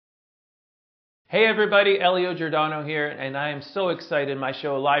Hey everybody, Elio Giordano here, and I am so excited my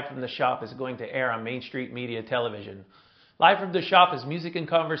show Live from the Shop is going to air on Main Street Media Television. Live from the Shop is music and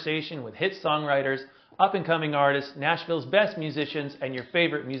conversation with hit songwriters, up-and-coming artists, Nashville's best musicians, and your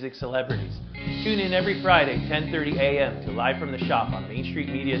favorite music celebrities. Tune in every Friday, 10:30 a.m. to Live from the Shop on Main Street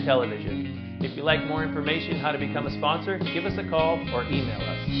Media Television. If you'd like more information how to become a sponsor, give us a call or email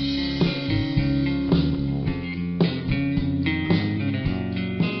us.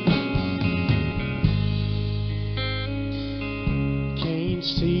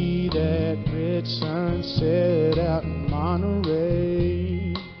 See that red sunset out in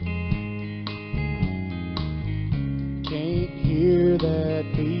Monterey. Can't hear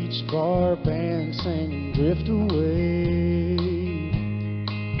that beach bar band sing Drift Away.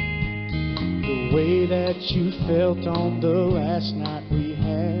 The way that you felt on the last night we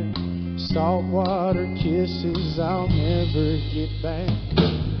had, saltwater kisses I'll never get back.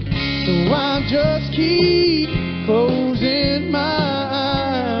 So I'll just keep closing my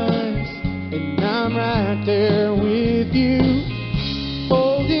eyes, and I'm right there with you,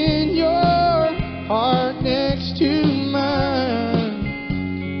 holding your heart next to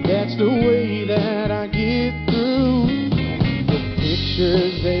mine. That's the way that I get through. The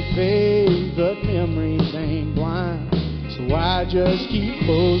pictures they fade, but memories ain't blind. So I just keep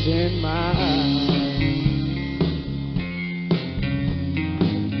closing my eyes.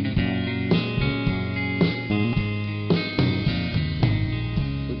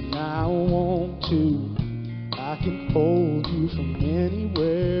 I can hold you from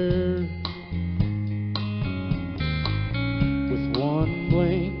anywhere. With one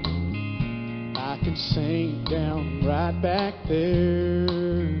blink, I can sink down right back there.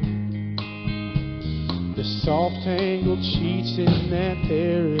 The soft tangled sheets in that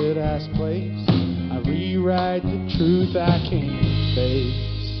paradise place, I rewrite the truth I can't face.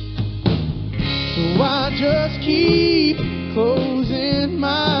 So I just keep closing my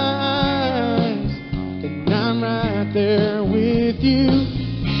eyes, and I'm right there with you,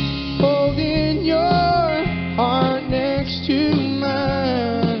 holding your heart next to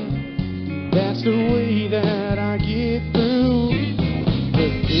mine. That's the way that I get through. The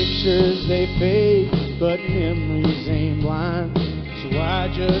pictures they fade, but memories ain't blind. So I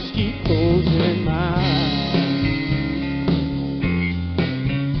just keep closing my eyes.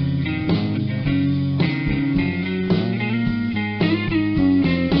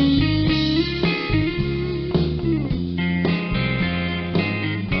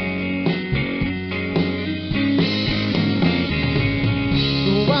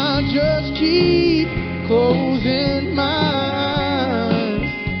 Keep closing my eyes,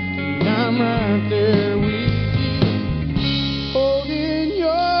 and I'm right there with you, holding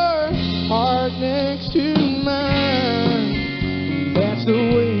your heart next to mine. That's the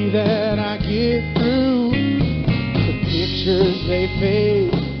way that I get through. The pictures they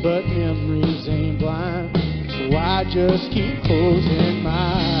fade, but memories ain't blind. So I just keep closing my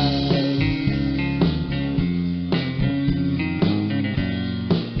eyes.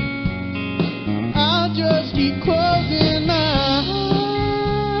 Just keep closing my eyes.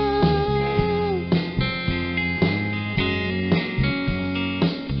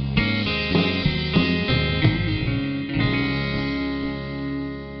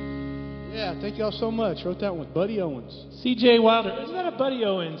 Yeah, thank y'all so much. Wrote that one with Buddy Owens. C.J. Wilder. Isn't that a Buddy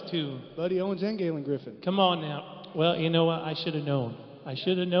Owens tune? Buddy Owens and Galen Griffin. Come on now. Well, you know what? I should have known. I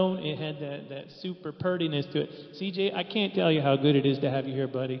should have known it had that super purtiness to it. C.J., I can't tell you how good it is to have you here,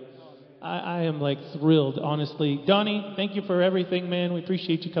 buddy. I am like thrilled, honestly. Donnie, thank you for everything, man. We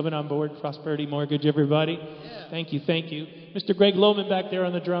appreciate you coming on board. Prosperity Mortgage, everybody. Yeah. Thank you, thank you. Mr. Greg Lohman back there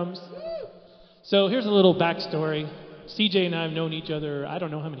on the drums. So here's a little backstory. CJ and I have known each other, I don't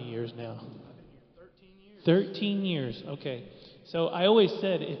know how many years now. 13 years, okay. So I always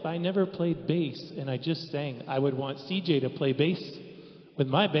said if I never played bass and I just sang, I would want CJ to play bass with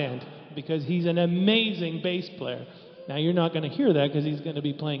my band because he's an amazing bass player. Now, you're not going to hear that because he's going to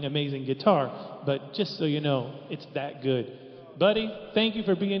be playing amazing guitar, but just so you know, it's that good. Buddy, thank you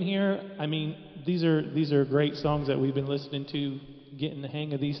for being here. I mean, these are great songs that we've been listening to, getting the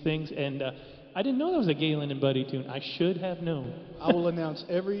hang of these things, and I didn't know that was a Galen and Buddy tune. I should have known. I will announce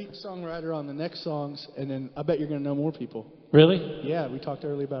every songwriter on the next songs, and then I bet you're going to know more people. Really? Yeah, we talked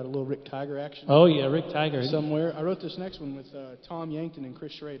earlier about a little Rick Tiger action. Oh, yeah, Rick Tiger. Somewhere. I wrote this next one with Tom Yankton and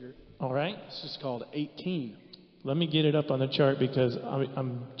Chris Schrader. All right. This is called 18. Let me get it up on the chart because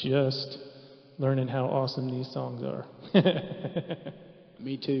I'm just learning how awesome these songs are.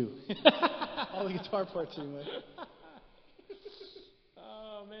 Me too. All the guitar parts anyway.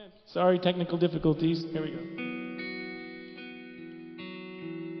 Oh, man. Sorry, technical difficulties. Here we go.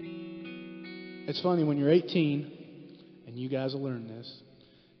 It's funny when you're 18, and you guys will learn this,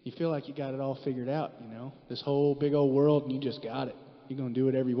 you feel like you got it all figured out, you know, this whole big old world, and you just got it. You're going to do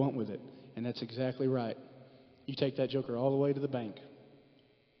whatever you want with it. And that's exactly right. You take that joker all the way to the bank.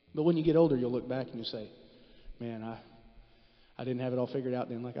 But when you get older, you'll look back and you'll say, man, I didn't have it all figured out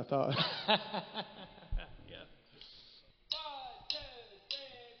then like I thought. Yeah.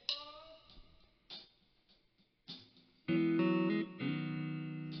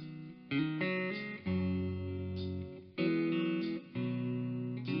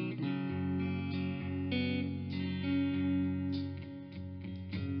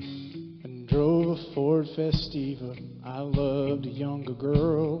 And drove a Ford Festiva. I loved a younger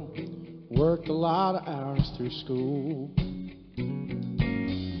girl. Worked a lot of hours through school.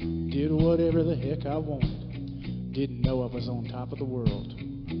 Did whatever the heck I wanted. Didn't know I was on top of the world.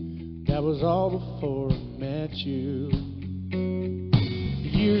 That was all before I met you.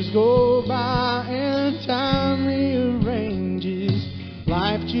 Years go by and time rearranges.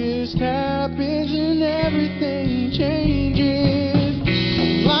 Life just happens and everything changes.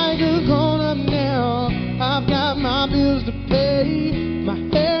 I'm like a grown-up now. I've got my bills to pay. My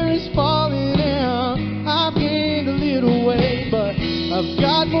hair is falling out. I've gained a little weight, but I've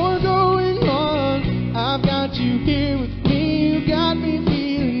got more going on. I've got you here with me. You got me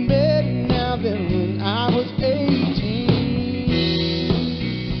feeling better now than when I was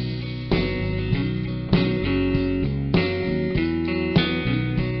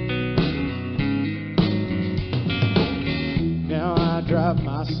Now I drive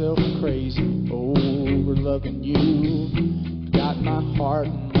myself crazy over loving you. Got my heart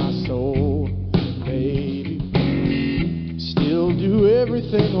and my soul, baby. Still do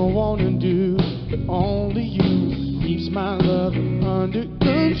everything I want to do, but only you keeps my love under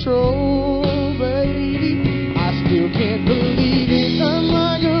control, baby. I still can't believe it. I'm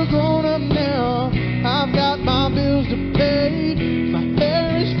like a grown-up now. I've got my bills to pay. My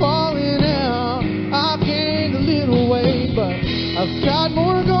hair is falling out. I've gained a little weight, but I've got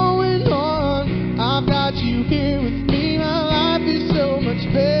more going on. I've got you here with me. My life is so much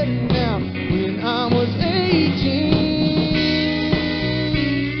better now when I was 18.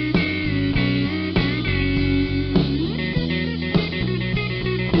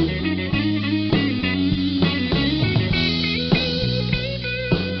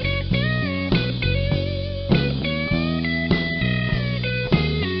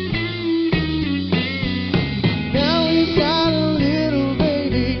 Now we've got a little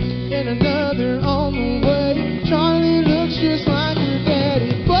baby and another on the way. Charlie looks just like her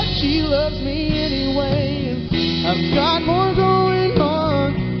daddy, but she loves me anyway. And I've got more going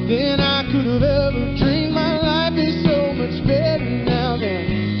on than I could have ever dreamed. My life is so much better now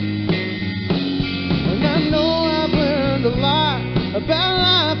than. And I know I've learned a lot about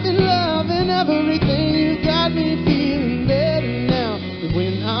life and love and everything. You got me feeling better now than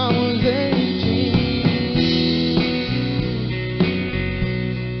when I was 18.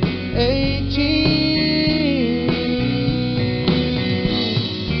 18.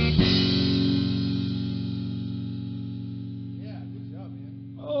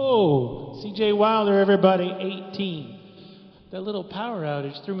 Oh, CJ Wilder, everybody, 18. That little power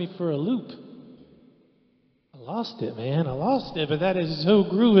outage threw me for a loop. I lost it, man. I lost it, but that is so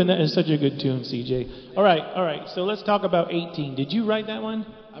grooving. That is such a good tune, CJ. All right. So let's talk about 18. Did you write that one?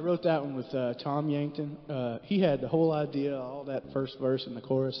 I wrote that one with Tom Yankton. He had the whole idea, all that first verse and the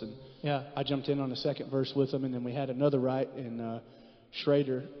chorus, and Yeah. I jumped in on the second verse with him, and then we had another write, and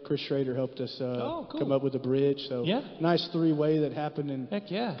Chris Schrader helped us Oh, cool. come up with the bridge. So Yeah. nice three-way that happened in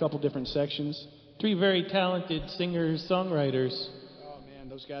Heck yeah. a couple different sections. 3 very talented singers, songwriters. Oh man,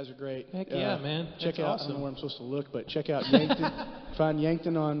 those guys are great. Heck yeah, man. Check That's out. I awesome. don't know where I'm supposed to look, but check out Yankton. Find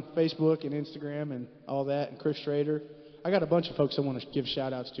Yankton on Facebook and Instagram and all that, and Chris Schrader. I got a bunch of folks I want to give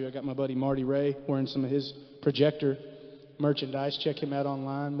shout-outs to. I got my buddy Marty Ray wearing some of his Projector merchandise. Check him out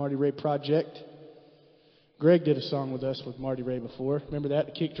online, Marty Ray Project. Greg did a song with us with Marty Ray before. Remember that,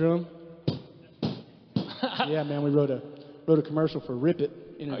 the kick drum? Yeah, man, we wrote a commercial for Rip It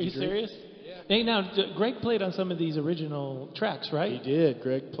energy Are you drink. serious? Hey, now, Greg played on some of these original tracks, He right? did.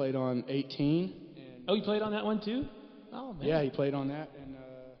 Greg played on 18. And Oh, you played on that one too? Oh, man. yeah, he played on that, and I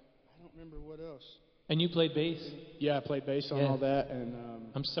don't remember what else. And you played bass? Yeah, I played bass on Yeah. all that, and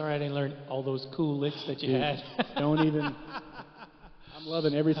I'm sorry I didn't learn all those cool licks that you dude, had. don't even. I'm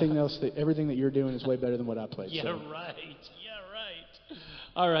loving everything else. Everything that you're doing is way better than what I played. Yeah, so. right.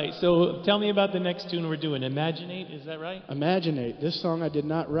 All right, so tell me about the next tune we're doing. Imaginate, is that right? Imaginate. This song I did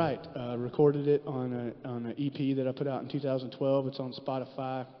not write. Recorded it on an EP that I put out in 2012. It's on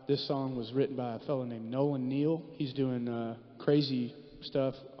Spotify. This song was written by a fellow named Nolan Neal. He's doing crazy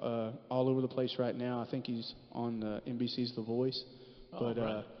stuff all over the place right now. I think he's on NBC's The Voice. But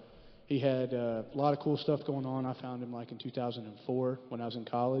right. he had a lot of cool stuff going on. I found him like in 2004 when I was in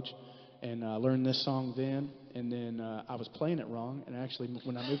college, and I learned this song then. And then I was playing it wrong, and actually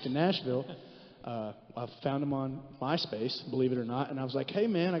when I moved to Nashville, I found him on MySpace, believe it or not, and I was like, hey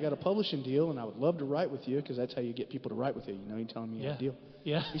man, I got a publishing deal, and I would love to write with you, because that's how you get people to write with you. You know, you telling me you have a deal.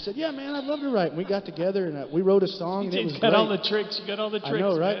 Yeah. He said, yeah man, I'd love to write. And we got together, and we wrote a song, and it was You great. got all the tricks. You got all the tricks. I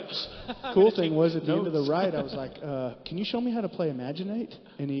know, right? Man. Cool thing was at the end of notes. the ride, I was like, can you show me how to play Imaginate?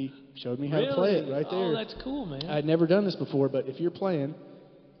 And he showed me how Really? to play it right there. Oh, that's cool, man. I'd never done this before, but if you're playing,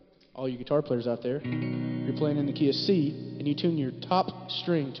 all you guitar players out there, you're playing in the key of C, and you tune your top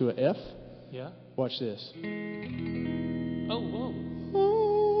string to a F. Yeah. Watch this. Oh,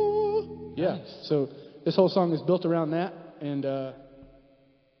 whoa. Yeah. Nice. So this whole song is built around that, and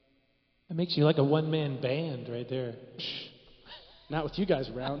It makes you like a one-man band right there. not with you guys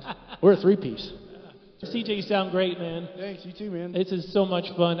around. We're a three-piece. CJ, you sound great, man. Thanks, you too, man. This is so much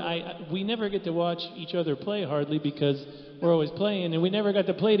fun. We never get to watch each other play hardly because we're always playing, and we never got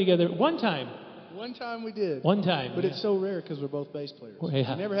to play together. One time. One time we did. One time. But yeah. it's so rare because we're both bass players. Well,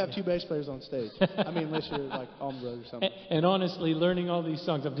 yeah, You never have yeah. two bass players on stage. I mean, unless you're like Allman Brothers or something. And honestly, learning all these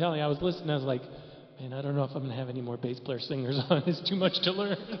songs, I'm telling you, I was listening, I was like, man, I don't know if I'm going to have any more bass player singers on. It's too much to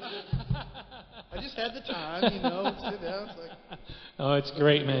learn. I just had the time, you know, sit down. It's like... Oh, it's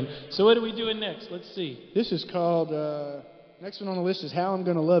great, man. So what are we doing next? Let's see. This is called, next one on the list is How I'm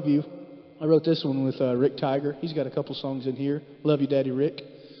Gonna Love You. I wrote this one with Rick Tiger. He's got a couple songs in here. Love you, Daddy Rick.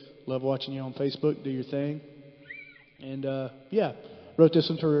 Love watching you on Facebook. Do your thing. And, yeah, wrote this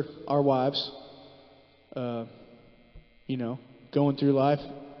one for our wives. You know, going through life,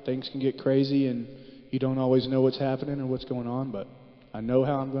 things can get crazy and you don't always know what's happening or what's going on, but I know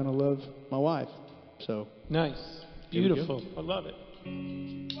how I'm going to love my wife. So Nice. Here we go. Beautiful. I love it.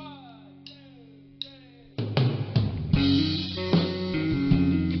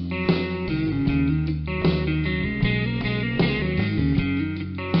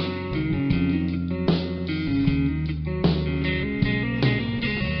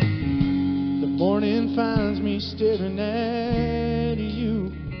 the morning finds me staring at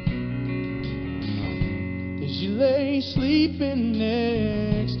you as you lay sleeping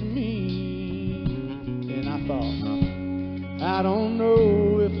next to me. And I thought, I don't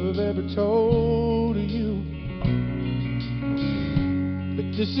know if I've ever told you,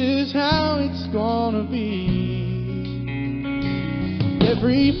 but this is how it's gonna be.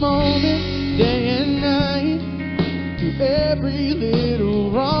 Every moment, day and night, through every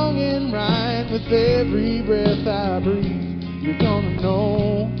little wrong and right, with every breath I breathe, you're gonna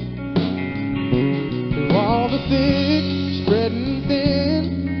know. Through all the thick, spreading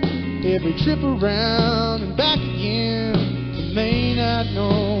thin, every trip around and back again, I may not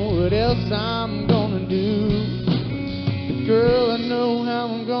know what else I'm gonna do, but girl, I know how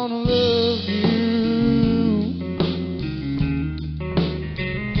I'm gonna love you.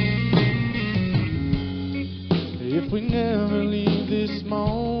 If we never leave this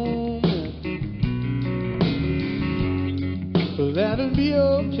moment, well, that'll be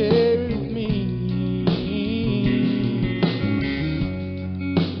okay with me.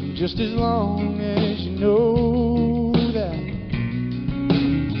 Just as long as you know that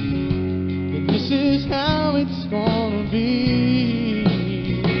this is how it's gonna be.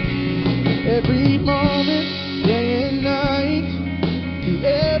 Every moment, day and night, through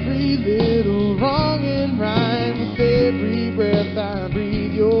every little wrong and right, with every breath I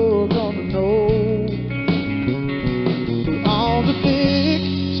breathe, you're gonna know. Through all the thick,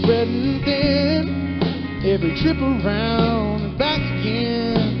 spreading thin, every trip around and back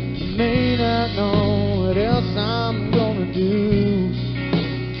again, I may not know what else I'm gonna do,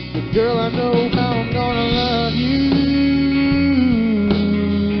 but girl, I know how I'm gonna love you.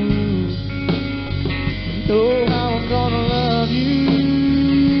 I know how I'm gonna love you.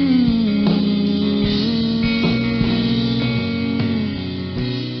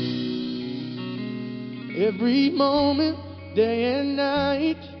 Every moment, day and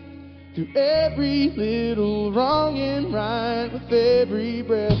night, through every little wrong and right, with every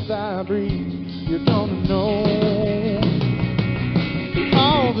breath I breathe, you're gonna know. Through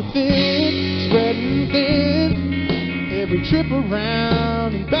all the thick, spreading thin, every trip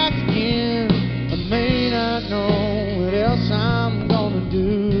around and back again, I may not know what else I'm gonna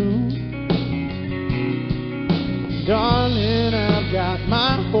do. Darling, I've got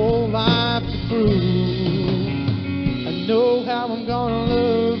my whole life to prove. I know how I'm gonna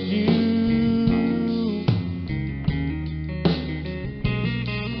love you.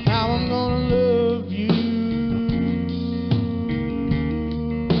 How I'm gonna love you.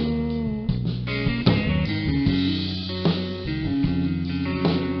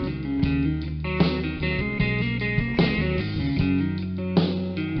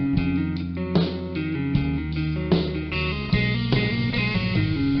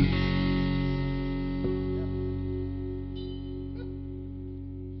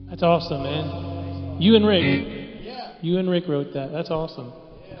 That's awesome, man. You and Rick. Yeah. You and Rick wrote that. That's awesome.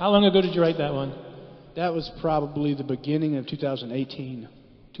 How long ago did you write that one? That was probably the beginning of 2018.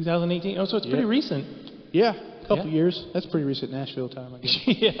 2018? Oh, so it's pretty recent. Yeah, a couple Yeah. years. That's pretty recent Nashville time, I guess.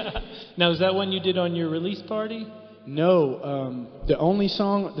 Yeah. Now, is that one you did on your release party? No, the only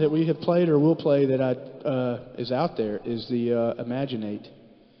song that we have played or will play that is out there is the Imaginate.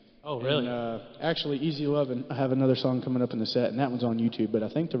 Oh, really? And, actually, Easy Lovin', I have another song coming up in the set, and that one's on YouTube, but I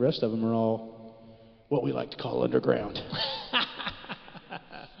think the rest of them are all what we like to call underground.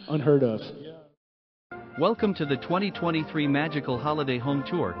 Unheard of. Welcome to the 2023 Magical Holiday Home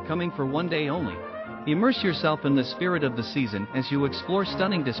Tour, coming for one day only. Immerse yourself in the spirit of the season as you explore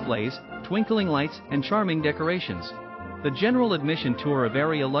stunning displays, twinkling lights, and charming decorations. The general admission tour of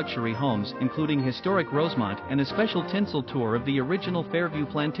area luxury homes, including historic Rosemont, and a special tinsel tour of the original Fairview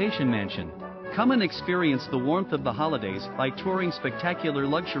Plantation Mansion. Come and experience the warmth of the holidays by touring spectacular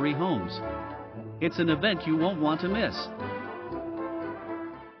luxury homes. It's an event you won't want to miss.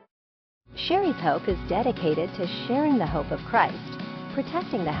 Sherry's Hope is dedicated to sharing the hope of Christ,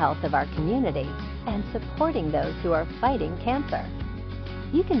 protecting the health of our community, and supporting those who are fighting cancer.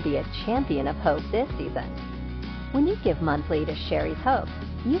 You can be a champion of hope this season. When you give monthly to Sherry's Hope,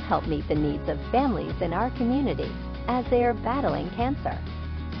 you help meet the needs of families in our community as they are battling cancer.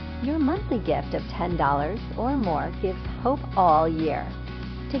 Your monthly gift of $10 or more gives hope all year.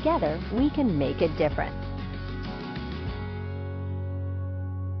 Together, we can make a difference.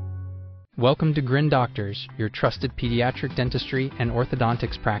 Welcome to Grin Doctors, your trusted pediatric dentistry and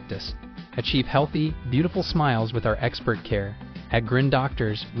orthodontics practice. Achieve healthy, beautiful smiles with our expert care. At Grin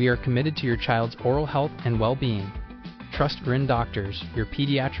Doctors, we are committed to your child's oral health and well-being. Trust Grin Doctors, your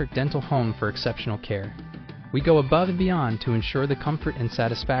pediatric dental home for exceptional care. We go above and beyond to ensure the comfort and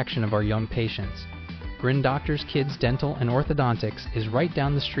satisfaction of our young patients. Grin Doctors Kids Dental and Orthodontics is right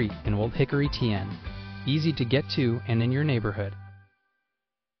down the street in Old Hickory, TN. Easy to get to and in your neighborhood.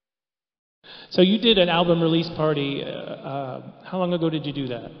 So you did an album release party. How long ago did you do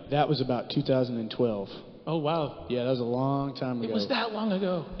that? That was about 2012. Oh, wow. Yeah, that was a long time ago. It was that long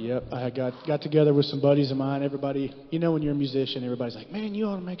ago. Yep, I got together with some buddies of mine. Everybody, you know, when you're a musician, everybody's like, "Man, you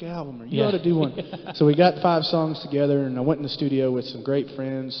ought to make an album, or you ought to do one." So we got 5 songs together, and I went in the studio with some great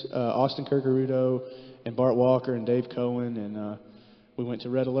friends, Austin Kirkarudo and Bart Walker and Dave Cohen, and we went to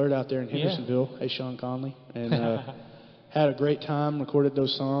Red Alert out there in Hendersonville. Hey, Sean Conley, and had a great time. Recorded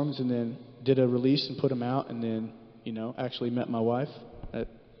those songs, and then did a release and put them out, and then actually met my wife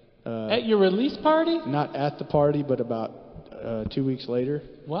at your release party? Not at the party, but about 2 weeks later.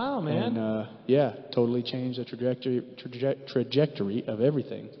 Wow, man. And totally changed the trajectory of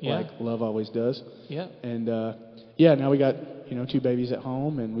everything, like love always does. Yeah. And now we got 2 babies at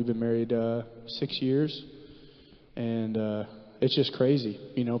home, and we've been married 6 years, and it's just crazy.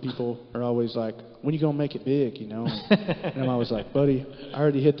 People are always like, "When you gonna make it big?" And I'm always like, "Buddy, I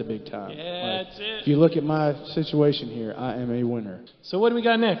already hit the big time." Yeah, that's it. If you look at my situation here, I am a winner. So what do we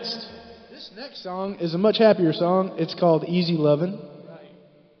got next? This next song is a much happier song. It's called Easy Lovin'. Right.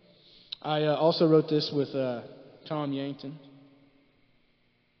 I also wrote this with Tom Yankton.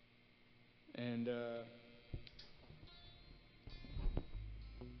 And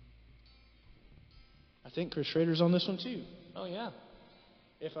I think Chris Schrader's on this one too. Oh, yeah.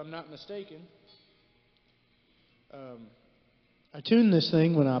 If I'm not mistaken. I tuned this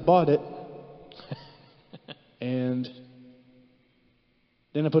thing when I bought it. And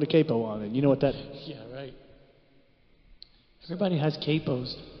then I put a capo on it. You know what that is? Yeah, right. Everybody has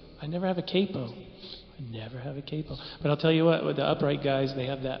capos. I never have a capo. I never have a capo. But I'll tell you what, with the Upright guys, they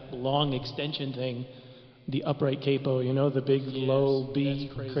have that long extension thing, the Upright capo, the big low B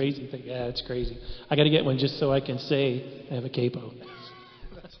crazy thing. Yeah, it's crazy. I got to get one just so I can say I have a capo.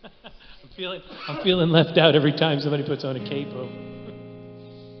 I'm feeling left out every time somebody puts on a capo.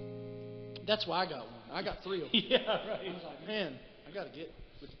 That's why I got one. I got 3 of them. Yeah, right. I was like, man, I got to get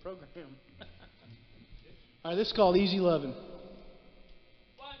with the program. All right, this is called Easy Lovin'. 1,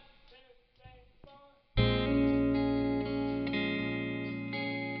 2, 3,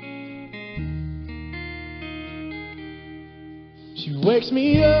 4. She wakes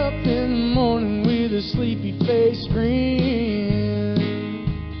me up in the morning with a sleepy face grin.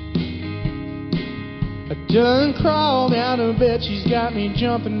 I done crawled out of bed, she's got me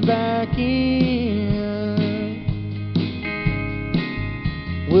jumping back in.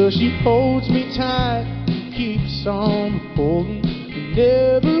 Well, she holds me tight, keeps on holding. I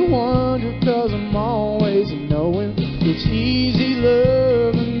never wonder, 'cause I'm always knowing it's easy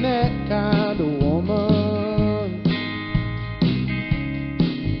loving that kind of woman.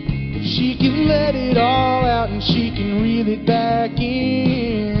 She can let it all out and she can reel it back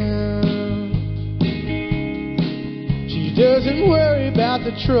in. doesn't worry about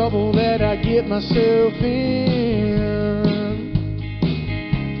the trouble that I get myself in.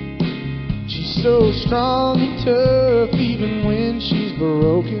 She's so strong and tough even when she's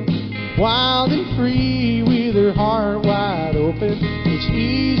broken, wild and free with her heart wide open. It's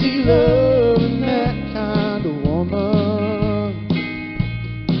easy loving that kind of woman.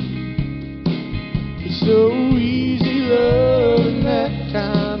 It's so easy loving that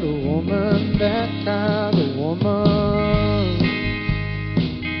kind of woman, that kind of woman.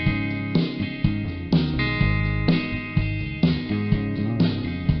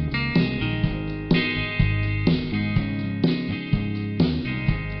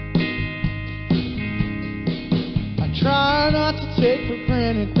 I try not to take for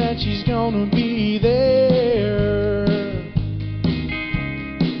granted that she's gonna be there,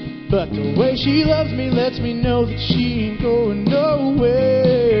 but the way she loves me lets me know that she ain't going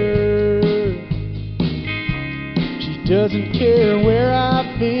nowhere. She doesn't care where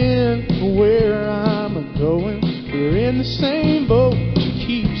I've been or where I'm going. We're in the same boat, she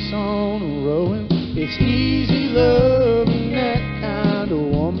keeps on rowing. It's easy loving that kind of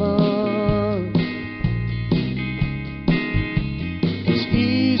woman. It's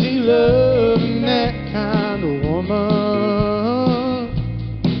easy loving that kind of woman.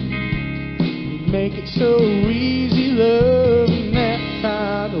 Make it so easy loving that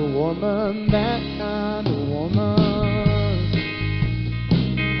kind of woman, that kind of woman.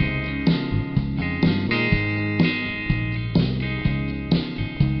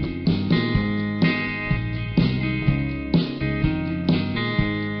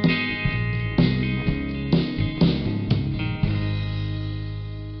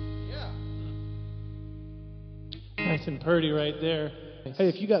 Nice and purdy right there. Hey,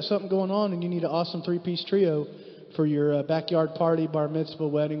 if you got something going on and you need an awesome three-piece trio for your backyard party, bar mitzvah,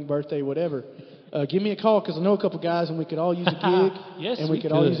 wedding, birthday, whatever, give me a call because I know a couple guys and we could all use a gig. Yes, and we we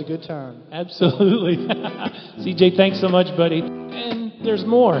could all could. use a good time. Absolutely. CJ, thanks so much, buddy. And there's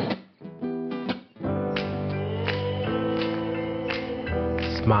more.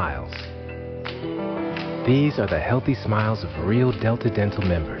 Smiles. These are the healthy smiles of real Delta Dental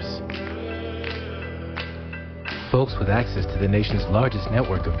members. Folks with access to the nation's largest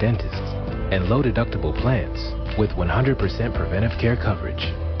network of dentists and low-deductible plans with 100% preventive care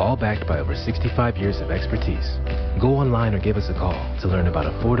coverage, all backed by over 65 years of expertise. Go online or give us a call to learn about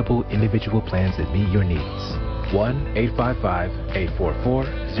affordable individual plans that meet your needs.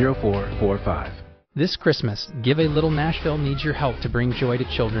 1-855-844-0445. This Christmas, Give a Little Nashville needs your help to bring joy to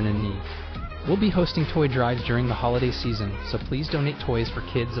children in need. We'll be hosting toy drives during the holiday season, so please donate toys for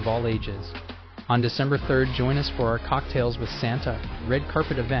kids of all ages. On December 3rd, join us for our Cocktails with Santa red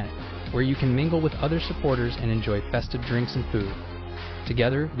carpet event, where you can mingle with other supporters and enjoy festive drinks and food.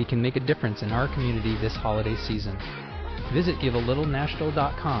 Together, we can make a difference in our community this holiday season. Visit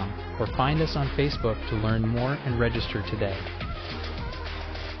givealittle.nashville.com or find us on Facebook to learn more and register today.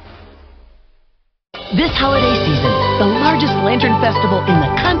 This holiday season, the largest lantern festival in the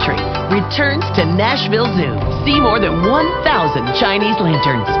country returns to Nashville Zoo. See more than 1,000 Chinese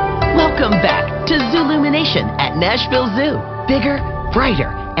lanterns. Welcome back to Zoolumination at Nashville Zoo. Bigger, brighter,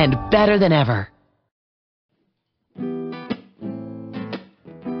 and better than ever.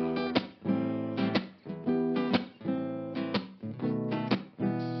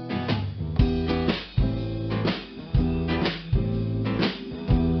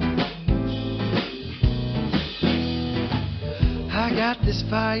 I got this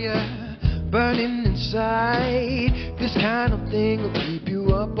fire burning inside. This kind of thing will keep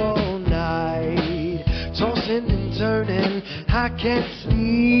you up all night. Tossing and turning, I can't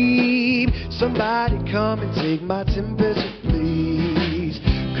sleep. Somebody come and take my temperature, please.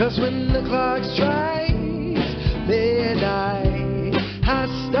 'Cause when the clock strikes midnight, I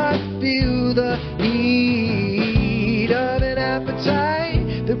start to feel the heat of an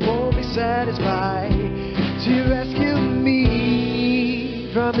appetite that won't be satisfied. To rescue me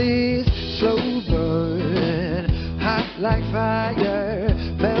from this slow burn, hot like fire,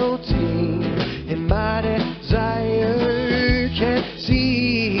 melting in my desire. Can't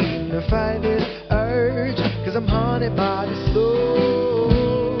seem to fight this urge, 'cause I'm haunted by the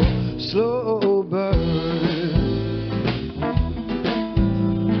slow, slow burn.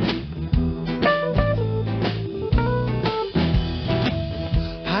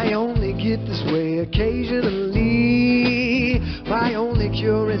 I only get this way occasionally. My only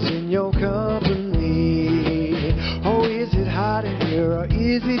cure is in your company. Oh, is it hot in here or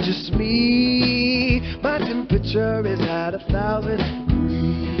is it just me? My temperature is at 1,000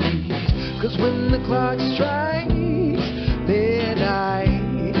 degrees. 'Cause when the clock strikes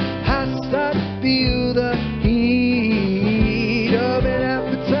midnight, I start to feel the heat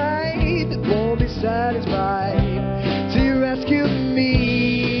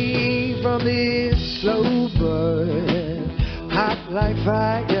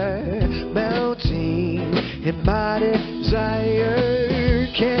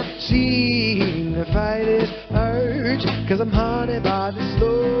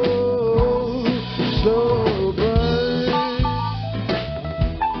slow burn.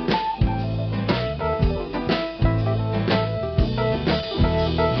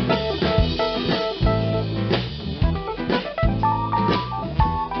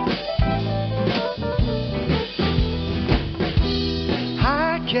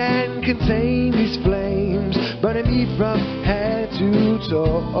 I can contain these flames, burning me from head to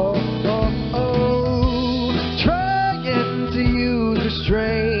toe. Trying to use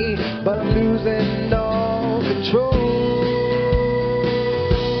restraint, but I'm losing all control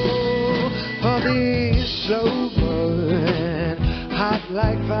of this slow burn, hot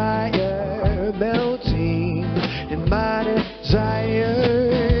like fire, melting in my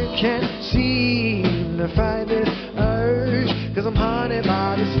desire. Can't seem to find this urge, 'cause I'm haunted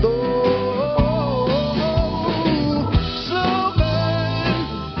by the slow burn,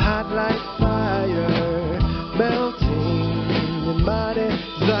 hot like fire, melting in my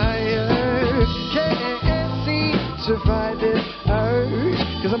desire. Can't seem to find this urge,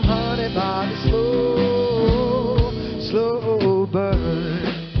 'cause I'm haunted by the slow burn.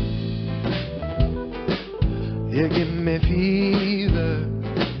 You give me fever,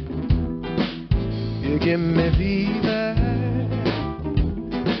 you give me fever.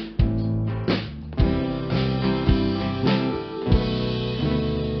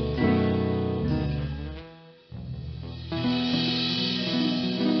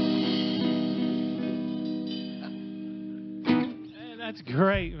 Man, that's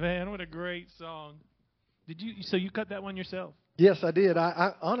great, man. What a great song. So you cut that one yourself? Yes, I did.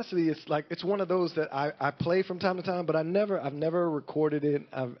 I honestly, it's one of those that I play from time to time, but I've never recorded it.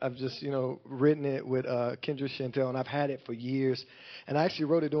 I've just written it with Kendra Chantel, and I've had it for years. And I actually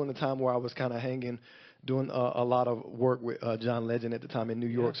wrote it during the time where I was kind of doing a lot of work with John Legend at the time in New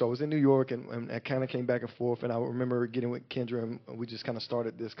York. Yeah. So I was in New York, and I kind of came back and forth. And I remember getting with Kendra, and we just kind of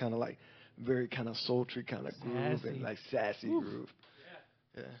started this kind of like very kind of sultry kind of groove and like sassy groove.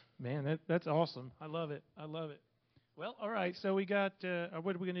 Yeah. Man, that's awesome. I love it. Well, all right. So we got,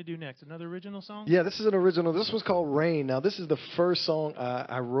 what are we going to do next? Another original song? Yeah, this is an original. This was called Rain. Now, this is the first song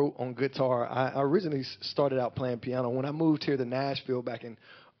I wrote on guitar. I originally started out playing piano. When I moved here to Nashville back in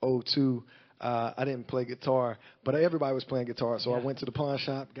 2002, I didn't play guitar, but everybody was playing guitar. So I went to the pawn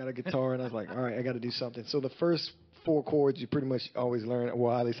shop, got a guitar, and I was like, all right, I got to do something. So the first 4 chords you pretty much always learn,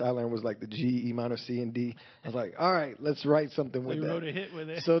 well, at least I learned, was like the G, E minor, C, and D. I was like, all right, let's write something with that. You wrote a hit with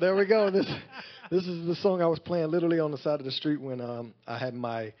it. So there we go. This is the song I was playing literally on the side of the street when I had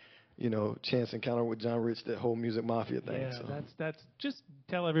my chance encounter with John Rich, that whole Music Mafia thing. Yeah, so. that's just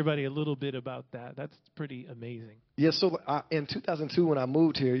tell everybody a little bit about that. That's pretty amazing. Yeah, so in 2002 when I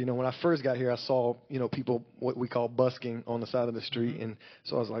moved here, when I first got here, I saw, people, what we call busking on the side of the street. And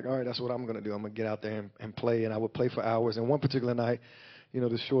so I was like, all right, that's what I'm going to do. I'm going to get out there and play. And I would play for hours. And one particular night,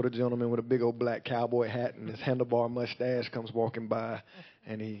 this shorter gentleman with a big old black cowboy hat and his handlebar mustache comes walking by.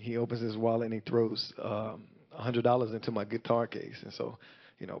 And he opens his wallet and he throws $100 into my guitar case. And so,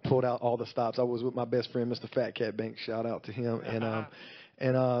 pulled out all the stops. I was with my best friend, Mr. Fat Cat Banks. Shout out to him.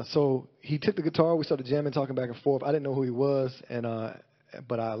 And so he took the guitar. We started jamming, talking back and forth. I didn't know who he was,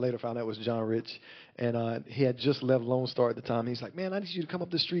 but I later found out it was John Rich. And he had just left Lone Star at the time. He's like, man, I need you to come up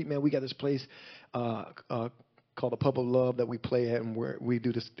the street, man. We got this place called the Pub of Love that we play at, and we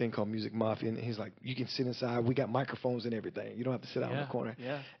do this thing called Music Mafia. And he's like, you can sit inside. We got microphones and everything. You don't have to sit out in the corner.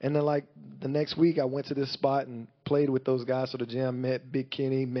 Yeah. And then the next week, I went to this spot and played with those guys. So the jam, met Big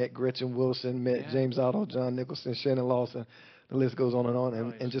Kenny, met Gretchen Wilson, met James Otto, John Nicholson, Shannon Lawson. The list goes on,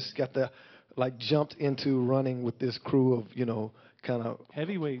 and just got jumped into running with this crew of kind of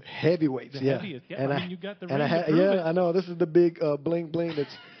heavyweights. The heaviest. Yeah, and you got the and I know this is the big bling bling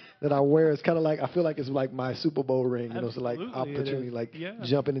that I wear. It's kind of like, I feel like it's like my Super Bowl ring, so like opportunity,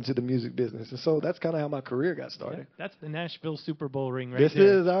 jumping into the music business. And so that's kind of how my career got started. Yeah, that's the Nashville Super Bowl ring right there. This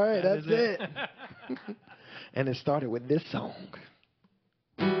is, all right, that's it. And it started with this song.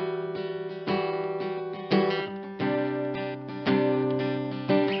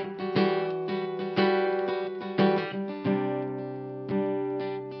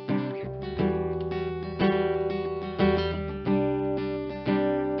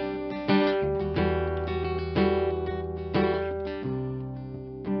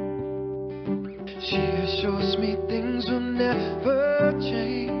 She assures me things will never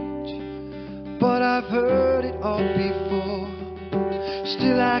change, but I've heard it all before.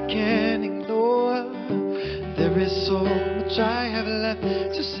 Still I can't ignore. There is so much I have left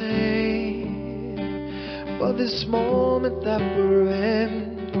to say, but this moment that we're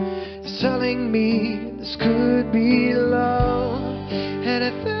in is telling me this could be love, and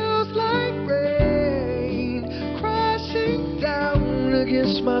it feels like rain crashing down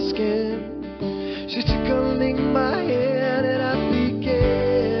against my skin. She tickling my head, and I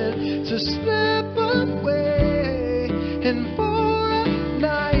began to slip away. And for a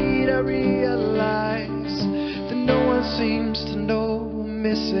night I realized that no one seems to know I'm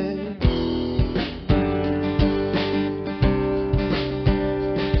missing.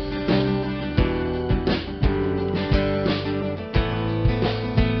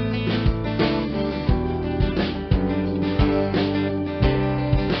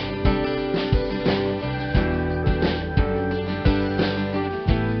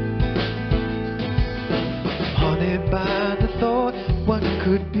 By the thought what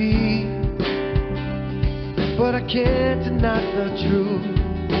could be, but I can't deny the truth.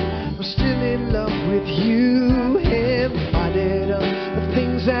 I'm still in love with you, embodied of the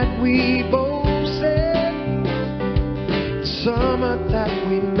things that we both said. The summer that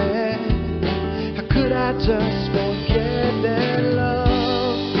we met, how could I just forget that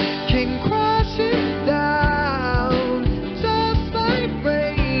love came crashing down just like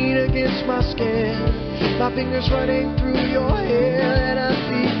rain against my skin. My fingers running through your hair, and I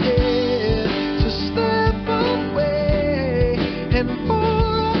began to step away. And for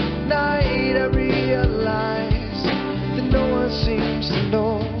a night I realized that no one seems to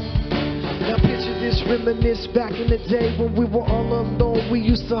know. Now picture this, reminisce back in the day when we were all alone. We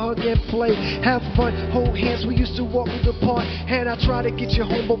used to hug and play, have fun, hold hands. We used to walk through the park, and I tried to get you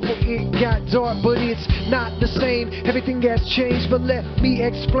home before it got dark. But it's not the same, everything has changed. But let me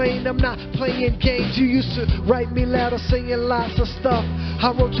explain, I'm not playing games. You used to write me louder, saying lots of stuff.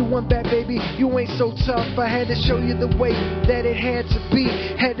 I wrote you one back, baby, you ain't so tough. I had to show you the way that it had to be.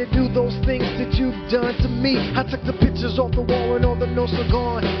 Had to do those things that you've done to me. I took the pictures off the wall and all the notes are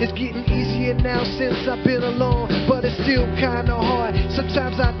gone. It's getting easier now since I've been alone, but it's still kinda hard.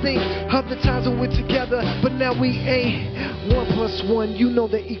 Sometimes I think of the times when we're together, but now we ain't. 1 + 1, you know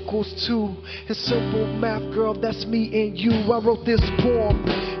that equals 2. In simple math, girl, that's me and you. I wrote this poem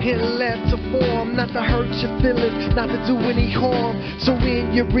in letter form, not to hurt your feelings, not to do any harm. So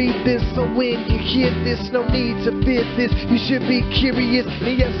when you read this, or when you hear this, no need to fear this. You should be curious,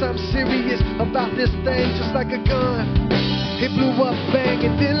 and yes, I'm serious about this thing, just like a gun. It blew up, bang,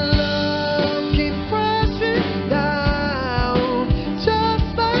 and then love came crashing down,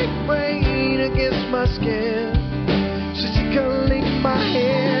 just like rain against my skin. She's tickling my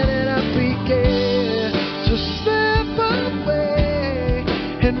head, and I began to slip away.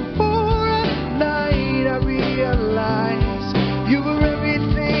 And for a night I realized you were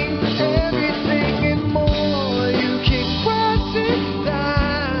everything, everything and more. You came crashing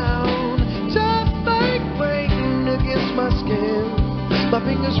down, just like rain against my skin. My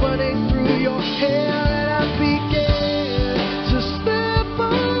fingers running through your hair, and I began to slip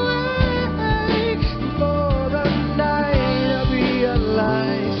away. For a night I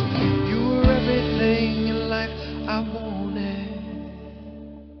realized you were everything in life I wanted.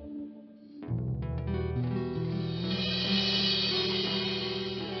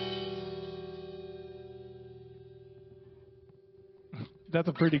 That's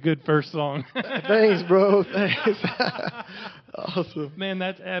a pretty good first song. Thanks, bro. Thanks. Awesome. Man,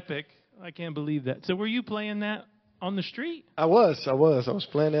 that's epic. I can't believe that. So were you playing that on the street? I was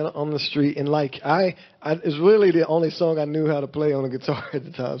playing that on the street, and like it's really the only song I knew how to play on a guitar at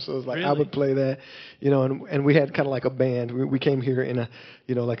the time. So it was like I would play that, and we had kind of like a band. We came here in a,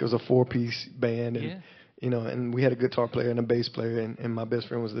 like it was a 4-piece band, and and we had a guitar player and a bass player, and my best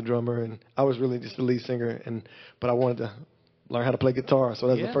friend was the drummer, and I was really just the lead singer, but I wanted to learn how to play guitar, so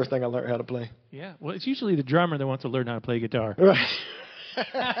that's the first thing I learned how to play. Yeah, well, it's usually the drummer that wants to learn how to play guitar. Right.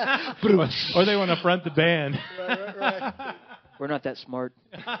 or they want to front the band. Right. We're not that smart.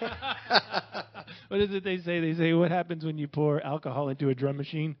 What is it they say? They say, what happens when you pour alcohol into a drum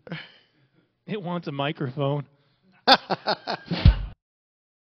machine? It wants a microphone.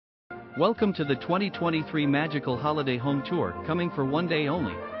 Welcome to the 2023 Magical Holiday Home Tour, coming for 1 day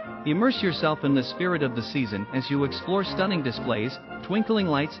only. Immerse yourself in the spirit of the season as you explore stunning displays, twinkling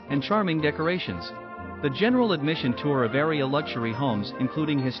lights, and charming decorations. The general admission tour of area luxury homes,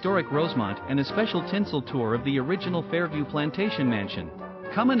 including historic Rosemont, and a special tinsel tour of the original Fairview Plantation Mansion.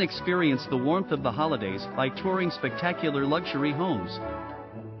 Come and experience the warmth of the holidays by touring spectacular luxury homes.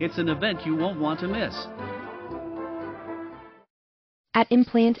 It's an event you won't want to miss. At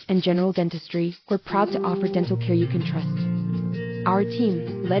Implant and General Dentistry, we're proud to offer dental care you can trust. Our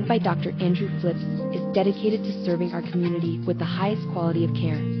team, led by Dr. Andrew Flips, is dedicated to serving our community with the highest quality of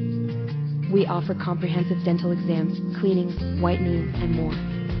care. We offer comprehensive dental exams, cleanings, whitening, and more.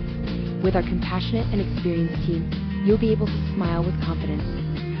 With our compassionate and experienced team, you'll be able to smile with confidence.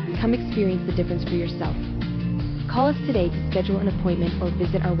 Come experience the difference for yourself. Call us today to schedule an appointment or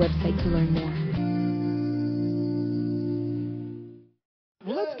visit our website to learn more.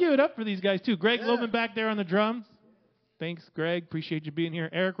 give it up for these guys, too. Greg Loman back there on the drums. Thanks, Greg. Appreciate you being here.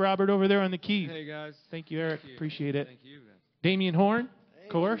 Eric Robert over there on the keys. Hey, guys. Thank you, Eric. Appreciate it. Thank you. Damian Horn,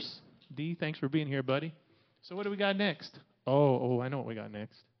 of course. D, thanks for being here, buddy. So what do we got next? Oh, I know what we got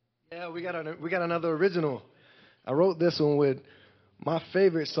next. Yeah, we got another original. I wrote this one with my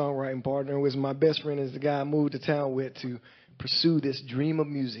favorite songwriting partner, who is my best friend, is the guy I moved to town with to pursue this dream of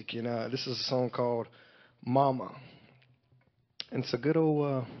music. And this is a song called Mama. And it's a good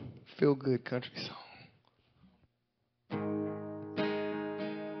old feel-good country song.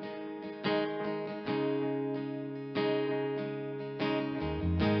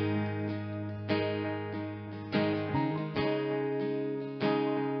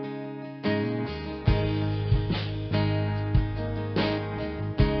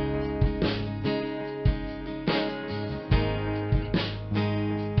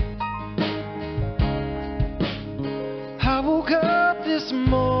 I woke up this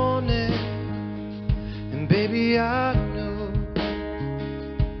morning and baby I knew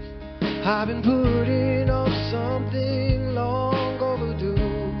I've been putting off something long overdue.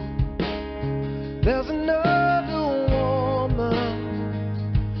 There's another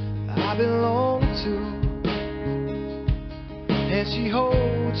woman I belong to, and she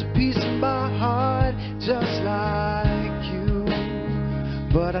holds a piece of my heart just like you.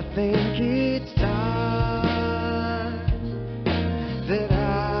 But I think it's time that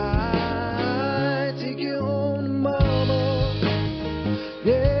I take you home to mama.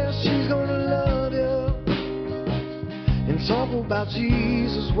 Yeah, she's gonna love you and talk about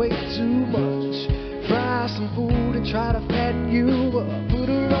Jesus way too much. Fry some food and try to fatten you up. Put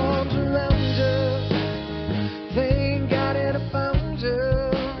her arms around you. Thank God that I found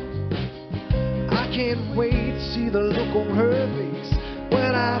you. I can't wait to see the look on her face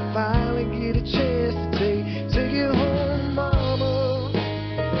when I finally get a chance to take you home, mama.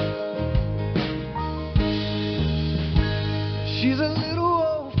 She's a little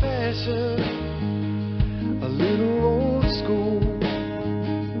old-fashioned, a little old school.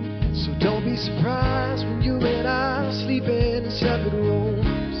 So don't be surprised when you and I are sleeping in separate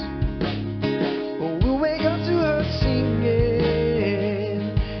rooms. Or we'll wake up to her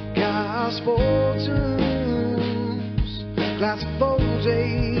singing gospel tunes. Glass of Folgers,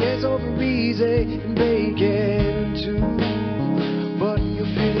 it's over easy, and bacon too. But you'll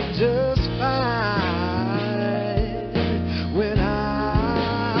feel just fine when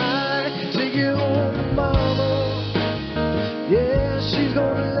I take you home to mama. Yeah, she's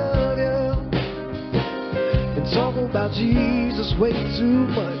gonna love you and talk about Jesus way too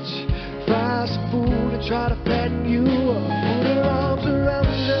much. Fry some food and try to fatten you up. Put her arms around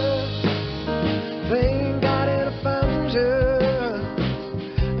you. Thank God that I found you.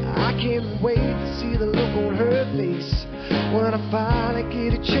 I can't wait to see the look on her face when I finally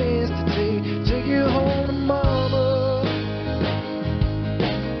get a chance to take you home to mama.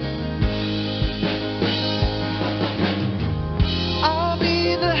 I'll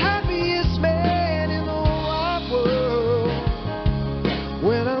be the happiest man in the wide world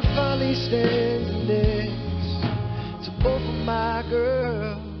when I'm finally standing next to both of my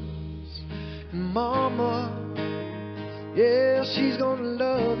girls. And mama, yeah, she's gonna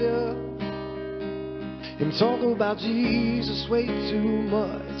love you and talk about Jesus way too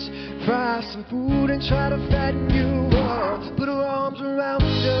much. Fry some food and try to fatten you up. Put her arms around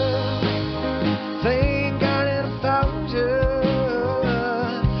you. Thank God that I found you.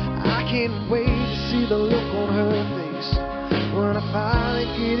 I can't wait to see the look on her face when I finally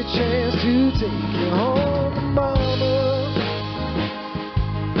get a chance to take you home to mama.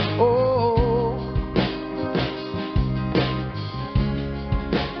 Oh.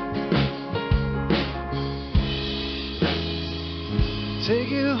 Take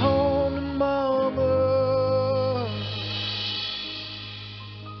you home to mama.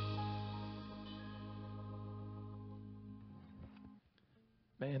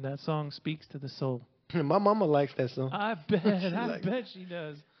 Man, that song speaks to the soul. My mama likes that song. I bet. I bet she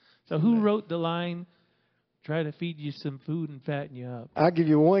does. So who wrote the line, try to feed you some food and fatten you up? I'll give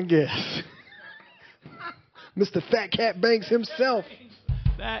you one guess. Mr. Fat Cat Banks himself.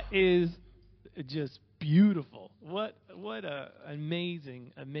 That is just beautiful. What a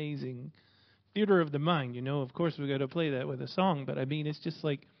amazing theater of the mind. You know, of course we got to play that with a song, but I mean, it's just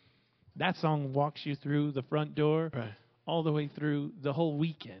like that song walks you through the front door, right, all the way through the whole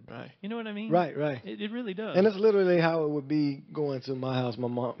weekend. Right. You know what I mean? Right. It really does. And it's literally how it would be going to my house,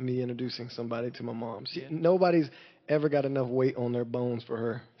 me introducing somebody to my mom. Nobody's ever got enough weight on their bones for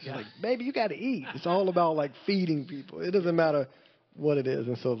her. She's like, baby, you got to eat. It's all about like feeding people. It doesn't matter what it is.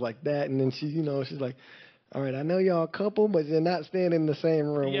 And so it's like that. And then she, she's like, All right, I know y'all a couple, but you're not staying in the same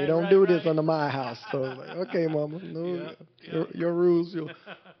room. Yeah, we don't right, do this right. under my house. So, like, okay, Mama, no, Yeah. your rules.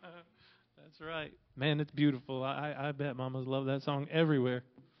 That's right. Man, it's beautiful. I bet mamas love that song everywhere.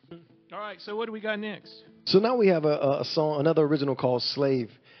 All right, so what do we got next? So now we have a song, another original called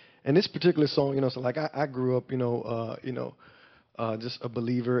 "Slave," and this particular song, so like I grew up, just a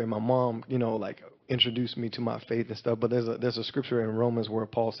believer, and my mom, like introduced me to my faith and stuff. But there's a scripture in Romans where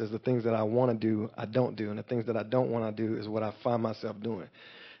Paul says, "The things that I want to do, I don't do, and the things that I don't want to do is what I find myself doing."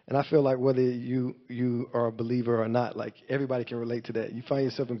 And I feel like whether you are a believer or not, like everybody can relate to that. You find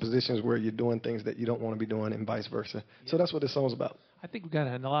yourself in positions where you're doing things that you don't want to be doing, and vice versa. Yeah. So that's what this song's about. I think we've got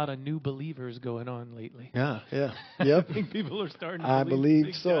a lot of new believers going on lately. Yeah. Yep. I think people are starting to I believe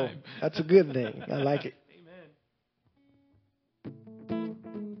big so. time. That's a good thing. I like it.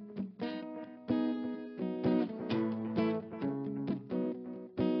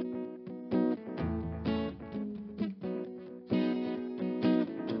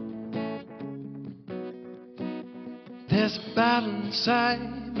 There's a battle inside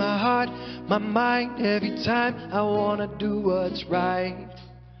my heart, my mind. Every time I wanna do what's right,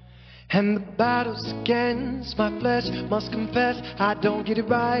 and the battle's against my flesh. Must confess I don't get it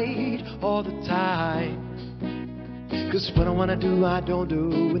right all the time. 'Cause what I wanna do, I don't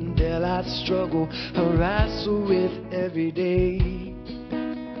do, and there I struggle, I wrestle with every day.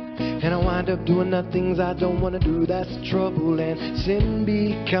 And I wind up doing the things I don't want to do. That's the trouble, and sin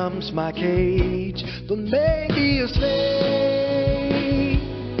becomes my cage. Don't make me a slave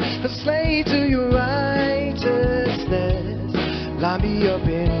to your righteousness. Line me up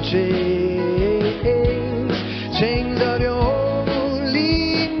in chains, chains of your holiness.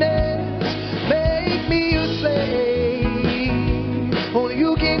 Make me a slave. Only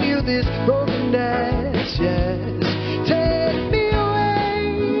you can heal this brokenness, yes.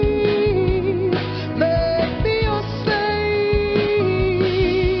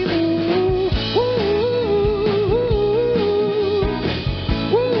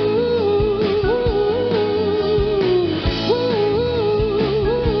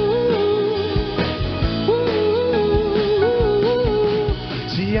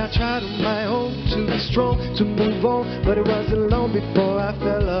 To move on, but it wasn't long before I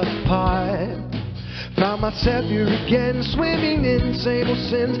fell apart. Found myself here again, swimming in same old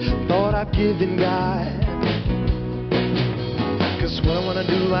sins. Thought I've given God. 'Cause what I wanna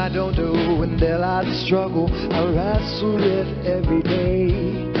do, I don't do, and there lies the struggle I wrestle with every day.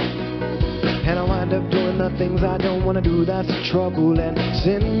 And I wind up doing the things I don't wanna do. That's the trouble, and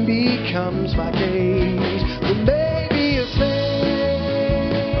sin becomes my cage. But maybe a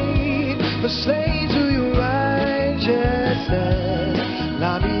slave to your righteousness.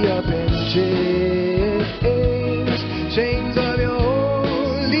 Line me up in chains, chains of your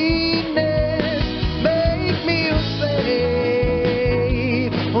holiness. Make me a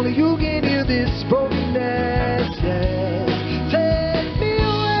slave. Only you can heal this brokenness, yes. Take me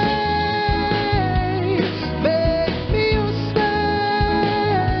away. Make me a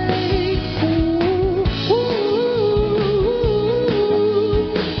slave. Ooh, ooh.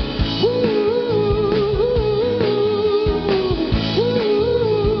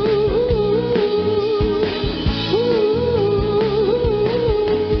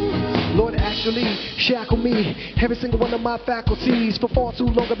 Shackle me, every single one of my faculties. For far too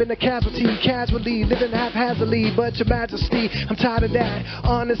long I've been a casualty, casually living haphazardly. But your majesty, I'm tired of that.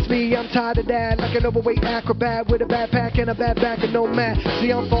 Honestly, I'm tired of that. Like an overweight acrobat with a backpack and a bad back and no mat.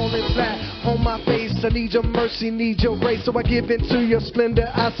 See, I'm falling flat on my face. I need your mercy, need your grace. So I give into your splendor,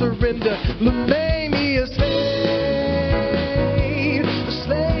 I surrender. Make me a slave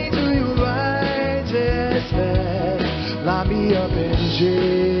to your righteousness. Line me up in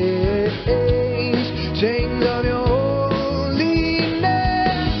chains, chains of your holiness.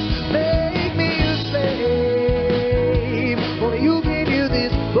 Make me a slave. Only you can heal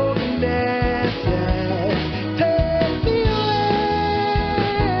this brokenness, yes. Take me away.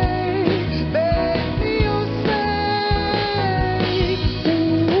 Make me a slave.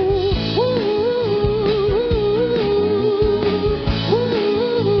 Ooh, ooh,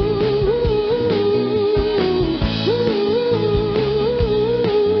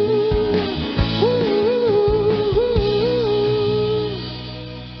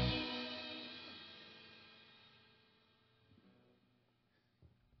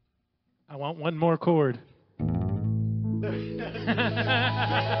 I want one more chord. There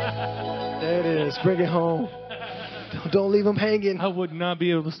it is. Bring it home. Don't leave them hanging. I would not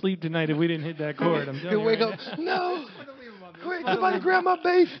be able to sleep tonight if we didn't hit that chord. I'm telling He'll you wake right up. now. No. Quick, somebody grab my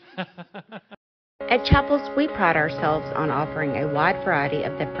bass. At Chapels, we pride ourselves on offering a wide variety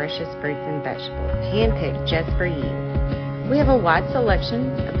of the freshest fruits and vegetables, handpicked just for you. We have a wide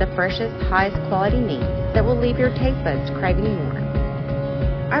selection of the freshest, highest quality meats that will leave your taste buds craving more.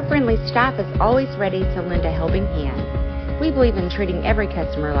 Our friendly staff is always ready to lend a helping hand. We believe in treating every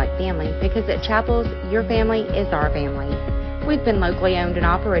customer like family because at Chapels, your family is our family. We've been locally owned and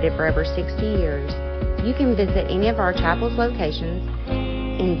operated for over 60 years. You can visit any of our Chapels locations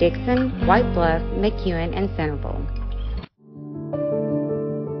in Dixon, White Bluff, McEwen, and Centerville.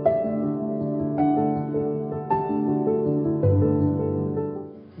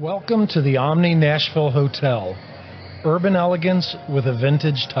 Welcome to the Omni Nashville Hotel. Urban elegance with a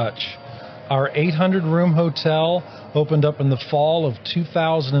vintage touch. Our 800-room hotel opened up in the fall of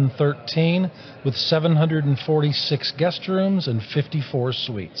 2013 with 746 guest rooms and 54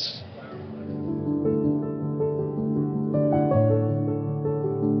 suites.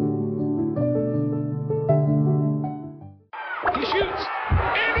 He shoots,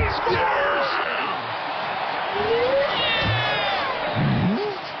 and he scores!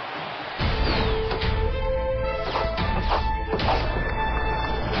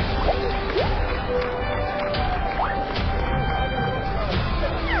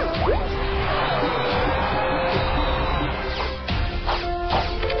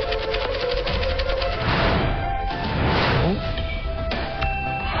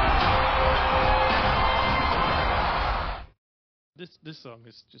 This song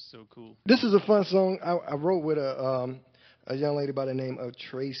is just so cool. This is a fun song I wrote with a young lady by the name of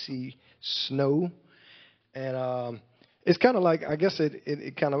Tracy Snow, and it's kind of like, I guess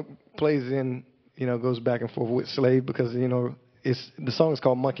it kind of plays in, goes back and forth with Slave because the song is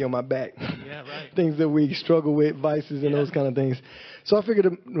called Monkey on My Back. Yeah, right. Things that we struggle with, vices and those kind of things. So I figured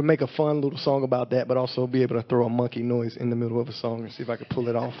to make a fun little song about that, but also be able to throw a monkey noise in the middle of a song and see if I could pull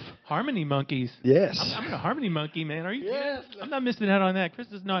it off. Harmony monkeys. Yes. I'm a harmony monkey, man. Are you Yes. kidding? I'm not missing out on that.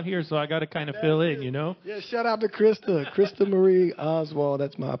 Krista's not here, so I got to kind of fill in, Yeah, shout out to Krista Marie Oswald.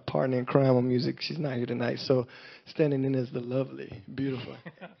 That's my partner in crime on music. She's not here tonight, so standing in is the lovely, beautiful.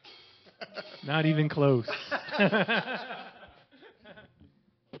 Not even close.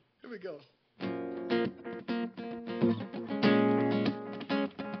 Here we go.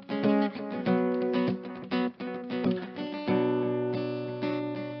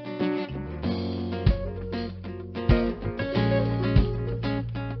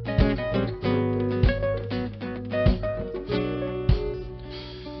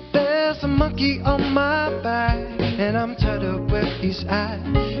 There's a monkey on my back, and I'm tied up where he's at.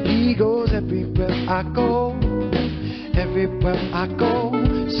 He goes everywhere I go, everywhere I go.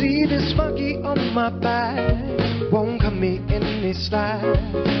 See this monkey on my back, won't cut me any slack.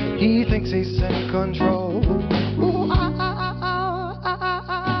 He thinks he's in control. Ooh,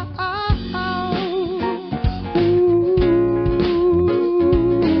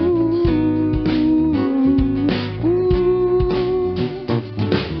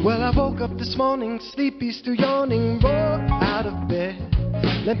 Well, I woke up this morning, sleepy, still yawning, rolled out of bed.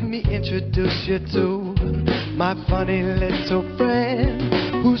 Let me introduce you to my funny little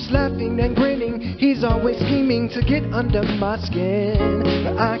friend, who's laughing and grinning. He's always scheming to get under my skin,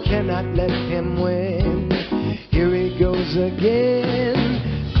 but I cannot let him win. Here he goes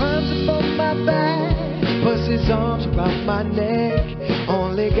again. Climbs up on my back, puts his arms around my neck.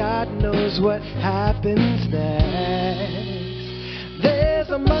 Only God knows what happens next. There's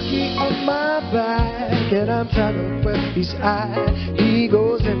a monkey on my back, and I'm tired of where he's at. He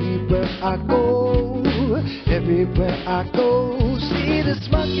goes everywhere I go, everywhere I go. See this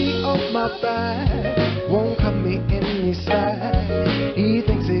monkey on my back, won't cut me any slack. He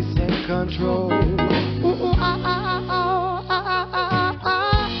thinks he's in control. Ooh,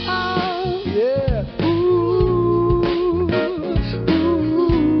 yeah.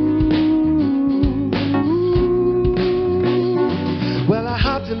 Well, I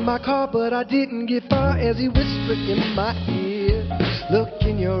hopped in my car, but I didn't get far as he whispered in my ear. Look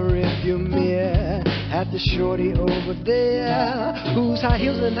in your rearview mirror at the shorty over there, whose high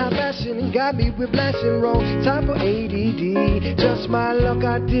heels and high fashion and got me whiplash and wrong type of ADD. Just my luck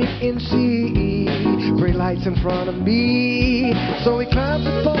I didn't see brake lights in front of me, so he climbs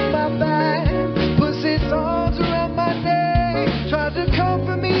up on my back, puts his arms around my neck, tries to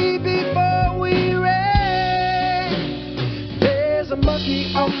comfort me before we wreck. There's a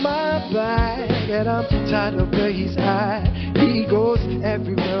monkey on my back, and I'm tired of where he's at. He goes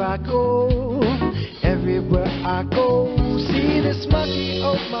everywhere I go, everywhere I go. See this monkey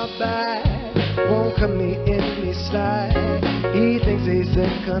on my back, won't cut me any slack. He thinks he's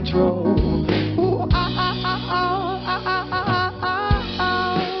in control. Ooh, ooh.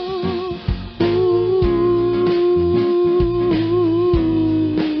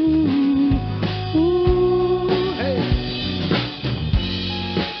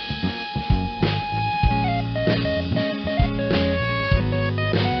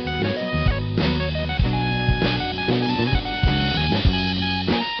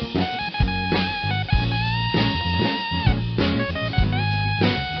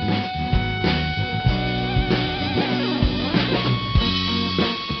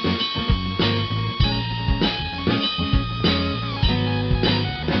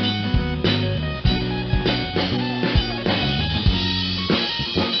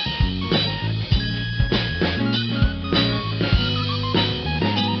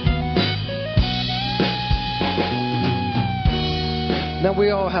 Now,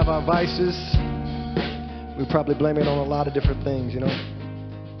 we all have our vices. We probably blame it on a lot of different things, you know.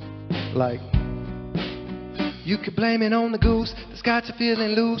 Like, you could blame it on the goose that's got you feeling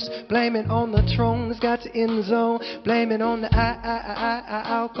loose. Blame it on the throne that's got you in the zone. Blame it on the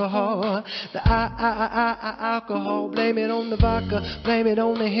alcohol. The alcohol. Blame it on the vodka. Blame it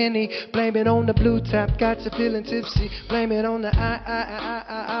on the Henny. Blame it on the blue tap. Got you feeling tipsy. Blame it on the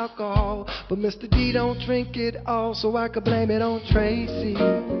alcohol. But Mr. D don't drink it all, so I could blame it on Tracy.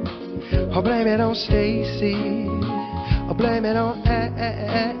 Or blame it on Stacy. Or blame it on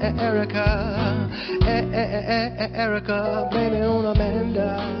Erica. Erica. Blame it on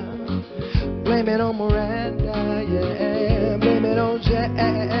Amanda. Blame it on Miranda. Yeah. Blame it on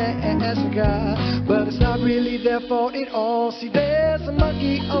Jessica. But it's not really their fault at all. See, there's a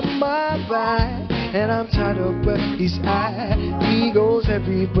monkey on my back, and I'm tired of where he's at. He goes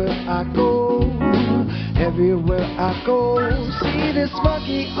everywhere I go. Everywhere I go. See this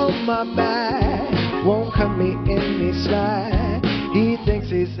monkey on my back. Won't cut me any slack. He thinks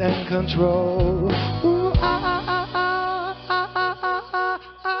he's in control. Ooh,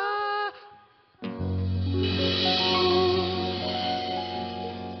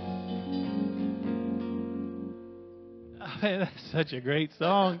 Man, that's such a great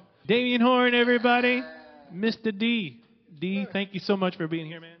song. Damian Horn, everybody. Mr. D. D, thank you so much for being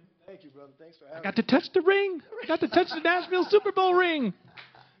here, man. Thank you, brother. Thanks for having me. I got to touch the ring. I got to touch the Nashville Super Bowl ring.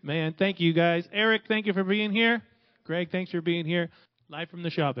 Man, thank you, guys. Eric, thank you for being here. Greg, thanks for being here. Live from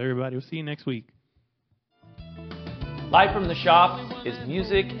the shop, everybody. We'll see you next week. Live from the Shop is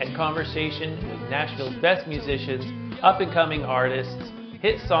music and conversation with Nashville's best musicians, up-and-coming artists,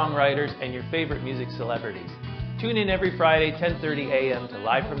 hit songwriters, and your favorite music celebrities. Tune in every Friday, 10:30 a.m. to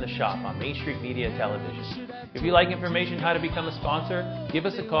Live from the Shop on Main Street Media Television. If you'd like information how to become a sponsor, give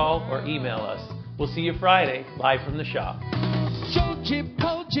us a call or email us. We'll see you Friday, Live from the Shop. Georgie,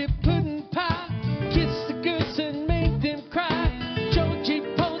 Pogie, pudding pie, kiss the goose and make them cry. Georgie,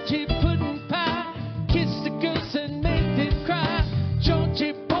 Pogie, pudding pie, kiss the goose and make them cry.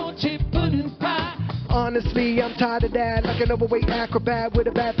 Georgie, Pogie, pudding pie. Honestly, I'm tired of that, like an overweight acrobat with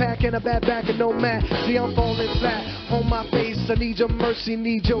a backpack and a bad back and no mat. See, I'm falling flat on my face. I need your mercy,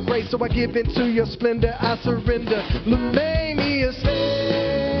 need your grace, so I give in to your splendor. I surrender. Make me a slave.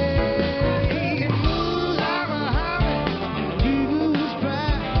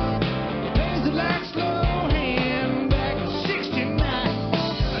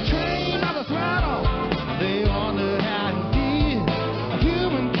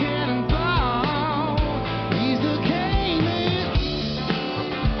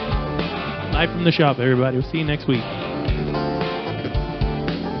 Live from the shop, everybody. We'll see you next week.